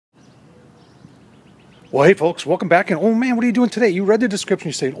Well, hey folks, welcome back. And oh man, what are you doing today? You read the description,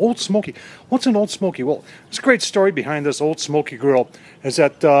 you say Old Smokey. What's an Old Smokey? Well, there's a great story behind this Old Smokey grill. Is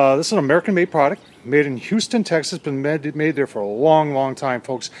that this is an American-made product, made in Houston, Texas, been made there for a long, long time,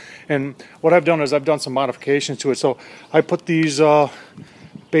 folks. And what I've done is I've done some modifications to it. So I put these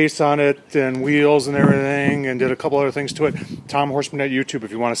base on it and wheels and everything, and did a couple other things to it. Tom Horseman at YouTube,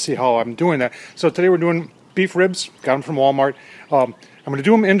 if you want to see how I'm doing that. So today we're doing beef ribs, got them from Walmart. I'm going to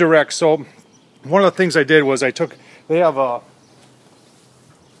do them indirect. So one of the things I did was they have what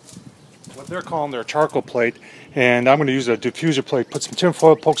they're calling their charcoal plate, and I'm going to use a diffuser plate, put some tin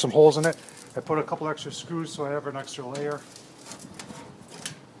foil, poke some holes in it. I put a couple extra screws so I have an extra layer.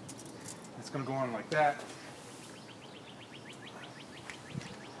 It's going to go on like that.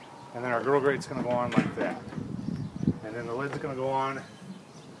 And then our grill grate's going to go on like that. And then the lid's going to go on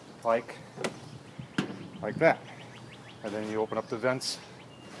like that. And then you open up the vents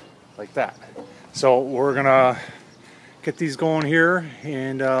like that. So we're gonna get these going here,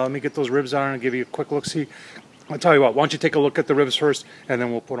 and let me get those ribs on and give you a quick look. See, I'll tell you what, why don't you take a look at the ribs first, and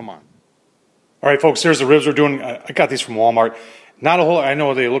then we'll put them on. All right, folks, here's the ribs we're doing. I got these from Walmart. Not a whole, I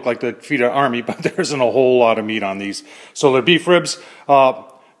know they look like the feet of army, but there isn't a whole lot of meat on these. So they're beef ribs.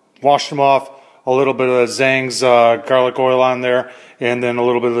 Washed them off. A little bit of Zhang's garlic oil on there, and then a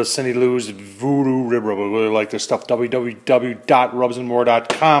little bit of the Cindy Lou's Voodoo Rib Rub. I really like this stuff.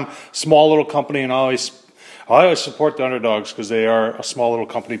 www.rubsandmore.com. Small little company, and I always support the underdogs because they are a small little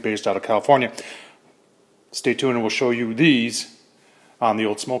company based out of California. Stay tuned, and we'll show you these on the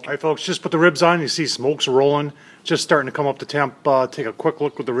Old Smokey. All right, folks, just put the ribs on. You see smoke's rolling, just starting to come up to temp. Take a quick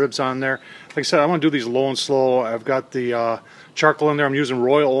look with the ribs on there. Like I said, I want to do these low and slow. I've got the charcoal in there. I'm using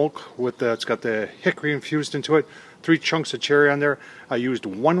Royal Oak with it's got the hickory infused into it. 3 chunks of cherry on there. I used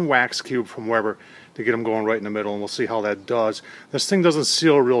 1 wax cube from Weber to get them going right in the middle, and we'll see how that does. This thing doesn't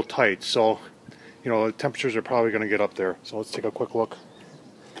seal real tight, so you know the temperatures are probably going to get up there. So let's take a quick look.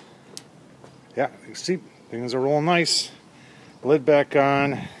 Yeah, you can see things are rolling nice. Lid back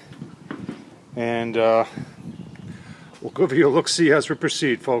on, and we'll give you a look-see as we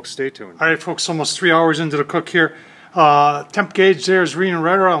proceed, folks. Stay tuned. All right, folks, almost 3 hours into the cook here. Temp gauge there is reading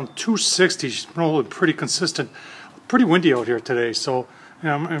right around 260. She's rolling pretty consistent. Pretty windy out here today, so you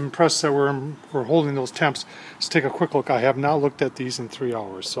know, I'm impressed that we're holding those temps. Let's take a quick look. I have not looked at these in 3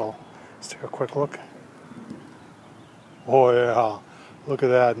 hours, so let's take a quick look. Oh yeah, look at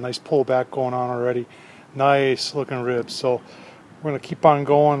that. Nice pullback going on already. Nice looking ribs. So we're going to keep on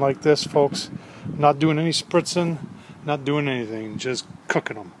going like this, folks. Not doing any spritzing, not doing anything, just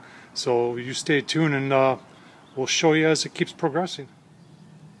cooking them. So you stay tuned, and we'll show you as it keeps progressing.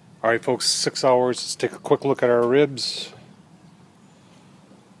 All right, folks, 6 hours. Let's take a quick look at our ribs.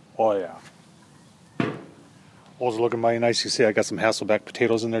 Oh yeah. Those are looking mighty nice. You see I got some Hasselback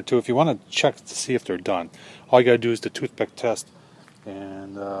potatoes in there too. If you want to check to see if they're done, all you got to do is the toothpick test.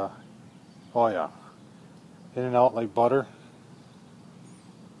 And oh yeah. In and out like butter.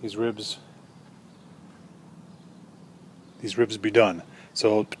 These ribs be done.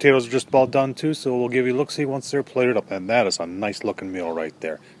 So potatoes are just about done too, so we'll give you a look-see once they're plated up. And that is a nice looking meal right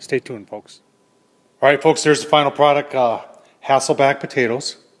there. Stay tuned, folks. All right, folks, there's the final product. Hasselback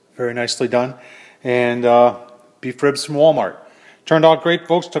potatoes, very nicely done. And beef ribs from Walmart. Turned out great,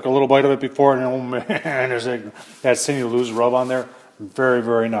 folks. Took a little bite of it before, and oh man, there's that Cindy Lou's rub on there. Very,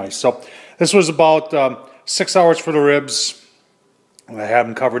 very nice. So this was about 6 hours for the ribs. I have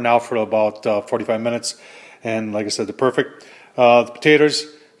them covered now for about 45 minutes. And like I said, they're perfect. The potatoes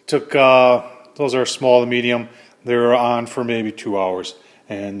took, those are small to medium. They were on for maybe 2 hours.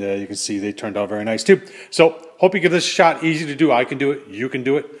 And you can see they turned out very nice too. So hope you give this a shot. Easy to do. I can do it. You can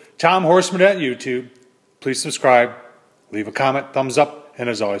do it. Tom Horseman at YouTube. Please subscribe. Leave a comment, thumbs up. And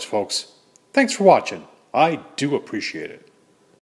as always, folks, thanks for watching. I do appreciate it.